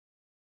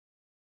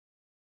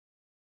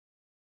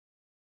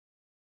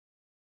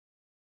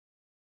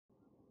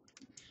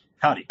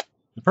Howdy.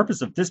 The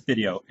purpose of this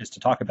video is to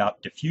talk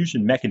about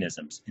diffusion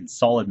mechanisms in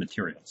solid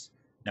materials.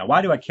 Now,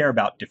 why do I care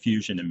about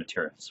diffusion in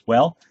materials?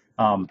 Well,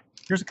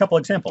 here's a couple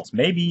examples.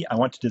 Maybe I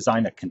want to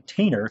design a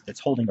container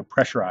that's holding a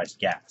pressurized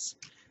gas.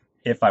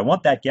 If I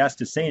want that gas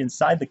to stay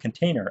inside the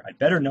container, I'd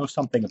better know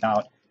something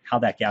about how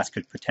that gas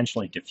could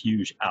potentially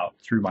diffuse out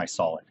through my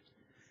solid.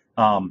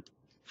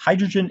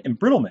 Hydrogen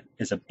embrittlement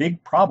is a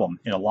big problem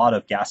in a lot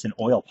of gas and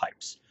oil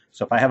pipes.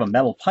 So if I have a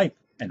metal pipe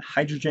and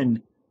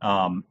hydrogen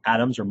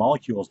atoms or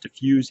molecules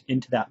diffuse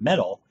into that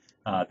metal,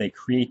 they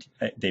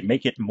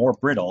make it more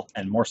brittle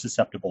and more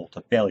susceptible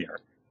to failure.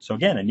 So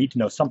again, I need to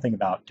know something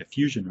about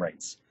diffusion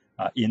rates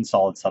in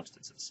solid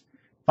substances.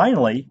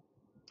 Finally,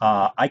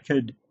 I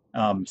could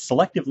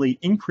selectively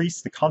increase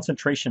the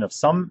concentration of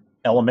some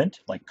element,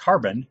 like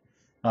carbon,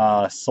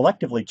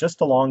 selectively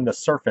just along the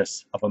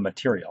surface of a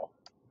material.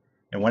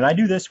 And when I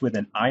do this with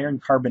an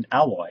iron-carbon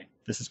alloy,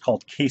 this is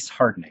called case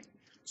hardening.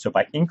 So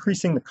by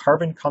increasing the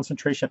carbon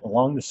concentration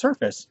along the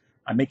surface,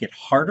 I make it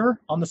harder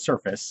on the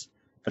surface,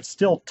 but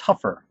still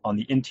tougher on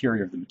the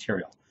interior of the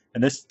material.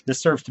 And this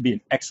serves to be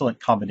an excellent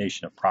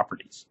combination of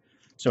properties.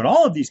 So in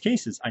all of these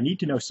cases, I need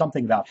to know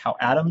something about how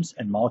atoms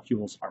and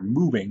molecules are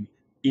moving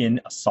in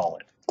a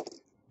solid.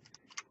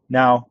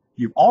 Now,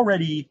 you've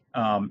already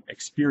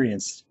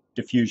experienced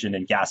diffusion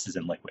in gases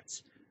and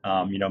liquids.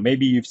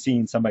 Maybe you've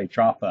seen somebody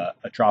drop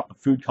a drop of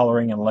food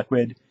coloring in a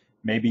liquid.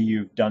 Maybe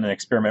you've done an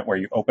experiment where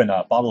you open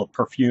a bottle of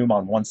perfume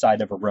on one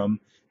side of a room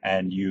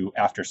and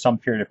after some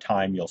period of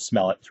time, you'll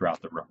smell it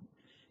throughout the room.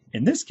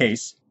 In this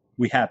case,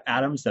 we have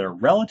atoms that are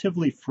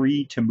relatively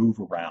free to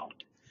move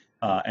around.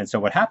 And so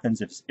what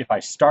happens if I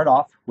start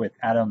off with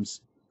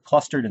atoms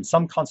clustered in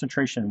some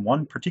concentration in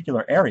one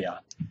particular area,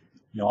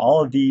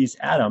 all of these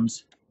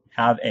atoms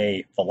have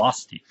a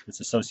velocity that's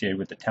associated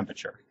with the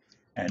temperature.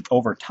 And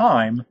over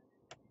time,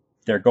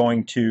 they're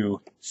going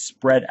to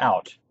spread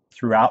out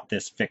throughout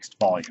this fixed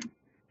volume.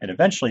 And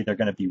eventually they're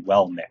going to be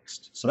well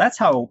mixed. So that's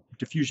how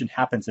diffusion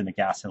happens in a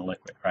gas and a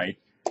liquid, right?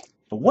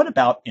 But what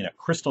about in a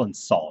crystalline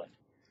solid?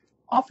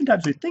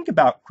 Oftentimes we think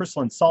about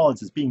crystalline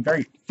solids as being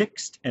very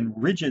fixed and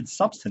rigid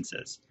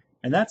substances.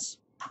 And that's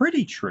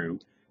pretty true.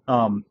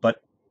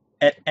 But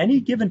at any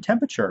given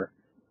temperature,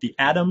 the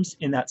atoms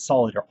in that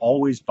solid are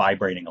always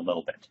vibrating a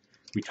little bit.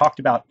 We talked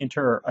about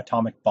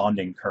interatomic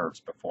bonding curves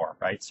before,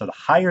 right? So the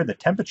higher the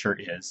temperature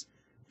is,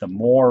 the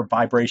more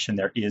vibration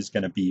there is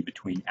going to be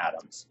between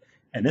atoms.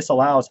 And this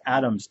allows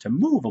atoms to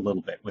move a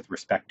little bit with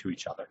respect to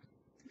each other.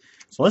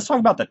 So let's talk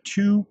about the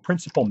two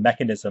principal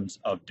mechanisms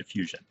of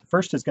diffusion. The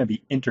first is going to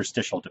be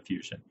interstitial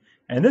diffusion.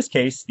 And in this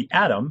case, the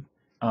atom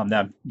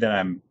that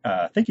I'm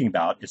thinking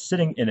about is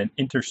sitting in an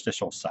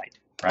interstitial site,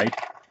 right?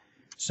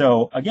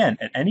 So again,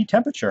 at any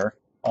temperature,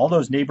 all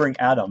those neighboring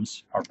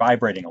atoms are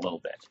vibrating a little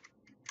bit.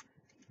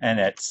 And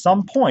at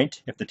some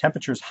point, if the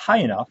temperature is high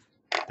enough,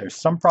 there's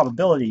some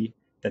probability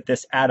that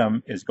this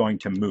atom is going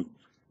to move.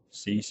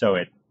 See, so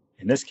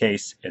in this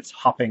case, it's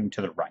hopping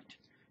to the right.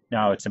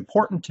 Now, it's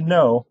important to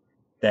know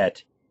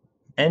that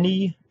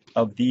any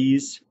of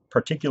these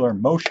particular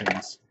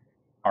motions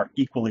are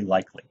equally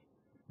likely,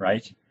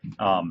 right?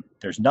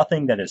 There's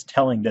nothing that is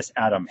telling this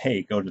atom,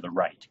 hey, go to the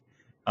right.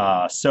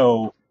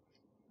 So,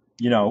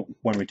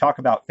 when we talk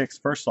about Fick's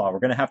first law, we're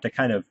going to have to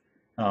kind of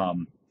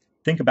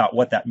think about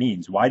what that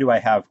means. Why do I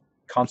have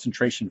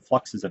concentration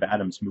fluxes of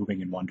atoms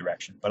moving in one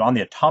direction? But on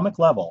the atomic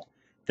level,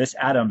 this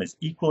atom is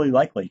equally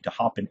likely to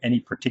hop in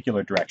any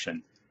particular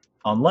direction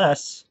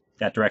unless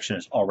that direction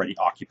is already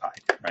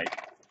occupied, right?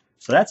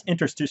 So that's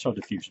interstitial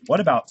diffusion. What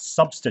about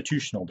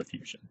substitutional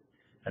diffusion?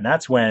 And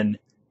that's when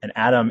an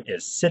atom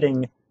is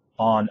sitting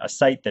on a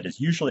site that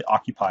is usually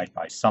occupied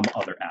by some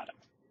other atom.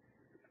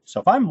 So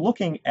if I'm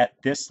looking at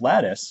this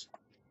lattice,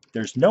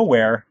 there's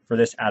nowhere for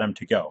this atom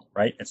to go,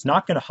 right? It's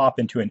not going to hop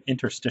into an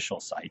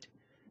interstitial site.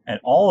 And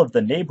all of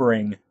the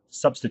neighboring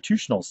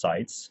substitutional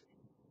sites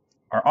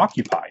are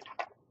occupied.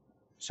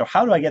 So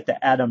how do I get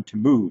the atom to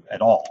move at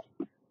all?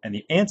 And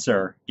the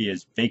answer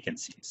is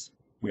vacancies.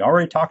 We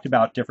already talked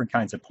about different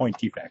kinds of point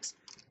defects.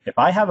 If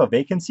I have a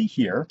vacancy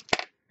here,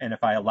 and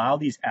if I allow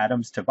these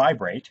atoms to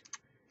vibrate,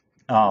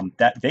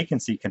 that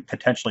vacancy can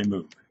potentially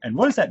move. And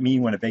what does that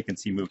mean when a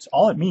vacancy moves?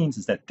 All it means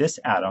is that this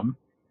atom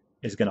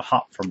is going to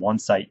hop from one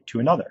site to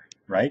another,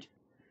 right?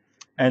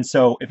 And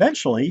so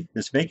eventually,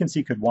 this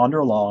vacancy could wander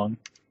along,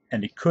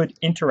 and it could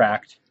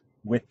interact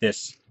with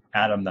this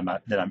atom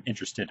that I'm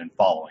interested in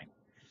following.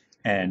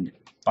 And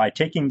by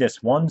taking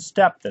this one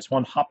step, this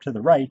one hop to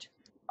the right,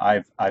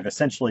 I've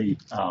essentially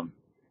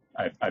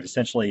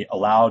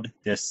allowed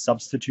this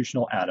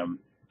substitutional atom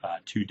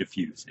to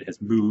diffuse. It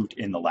has moved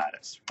in the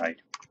lattice, right?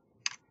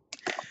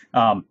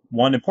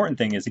 One important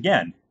thing is,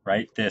 again,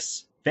 right,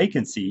 this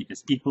vacancy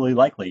is equally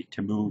likely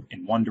to move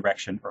in one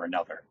direction or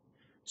another.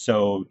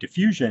 So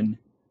diffusion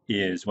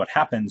is what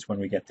happens when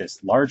we get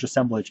this large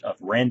assemblage of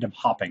random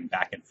hopping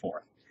back and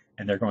forth.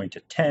 And they're going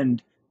to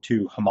tend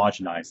to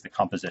homogenize the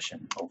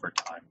composition over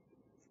time.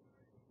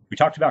 We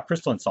talked about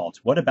crystalline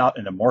solids. What about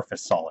an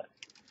amorphous solid?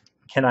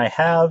 Can I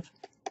have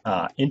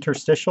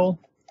interstitial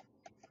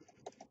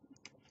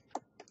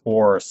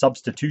or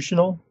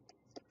substitutional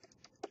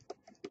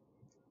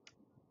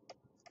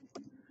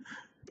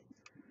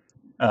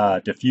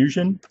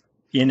diffusion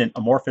in an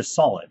amorphous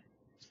solid?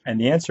 And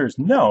the answer is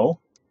no,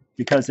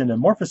 because in an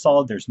amorphous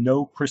solid, there's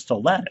no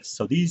crystal lattice.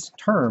 So these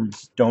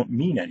terms don't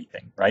mean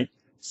anything, right?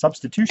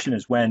 Substitution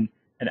is when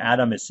an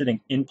atom is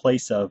sitting in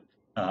place of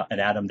an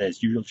atom that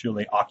is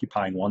usually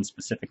occupying one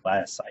specific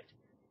lattice site.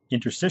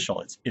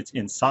 Interstitial, it's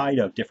inside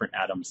of different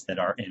atoms that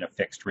are in a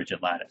fixed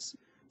rigid lattice.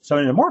 So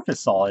in an amorphous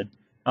solid,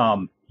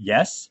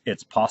 yes,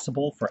 it's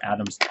possible for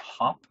atoms to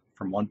hop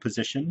from one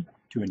position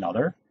to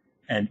another.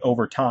 And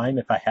over time,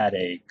 if I had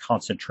a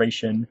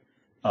concentration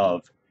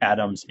of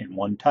atoms in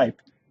one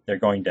type, they're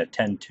going to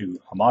tend to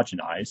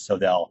homogenize. So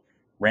they'll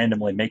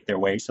randomly make their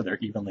way so they're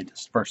evenly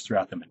dispersed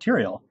throughout the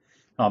material.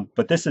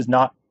 But this is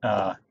not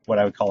what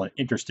I would call an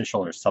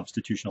interstitial or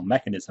substitutional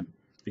mechanism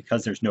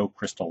because there's no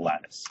crystal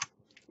lattice.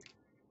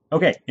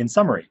 Okay, in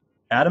summary,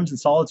 atoms and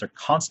solids are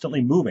constantly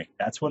moving.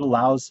 That's what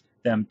allows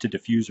them to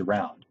diffuse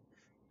around.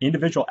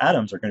 Individual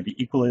atoms are going to be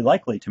equally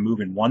likely to move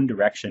in one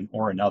direction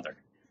or another.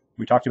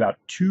 We talked about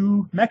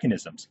two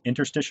mechanisms,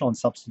 interstitial and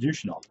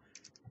substitutional.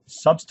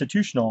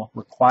 Substitutional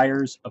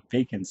requires a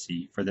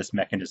vacancy for this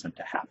mechanism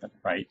to happen,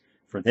 right?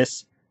 For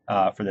this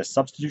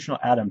substitutional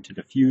atom to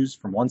diffuse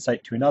from one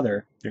site to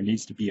another, there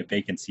needs to be a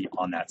vacancy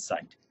on that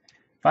site.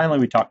 Finally,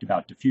 we talked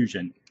about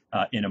diffusion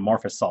in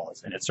amorphous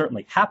solids, and it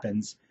certainly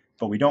happens,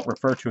 but we don't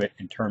refer to it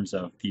in terms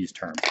of these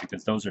terms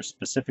because those are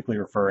specifically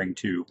referring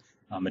to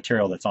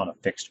material that's on a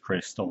fixed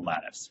crystal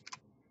lattice.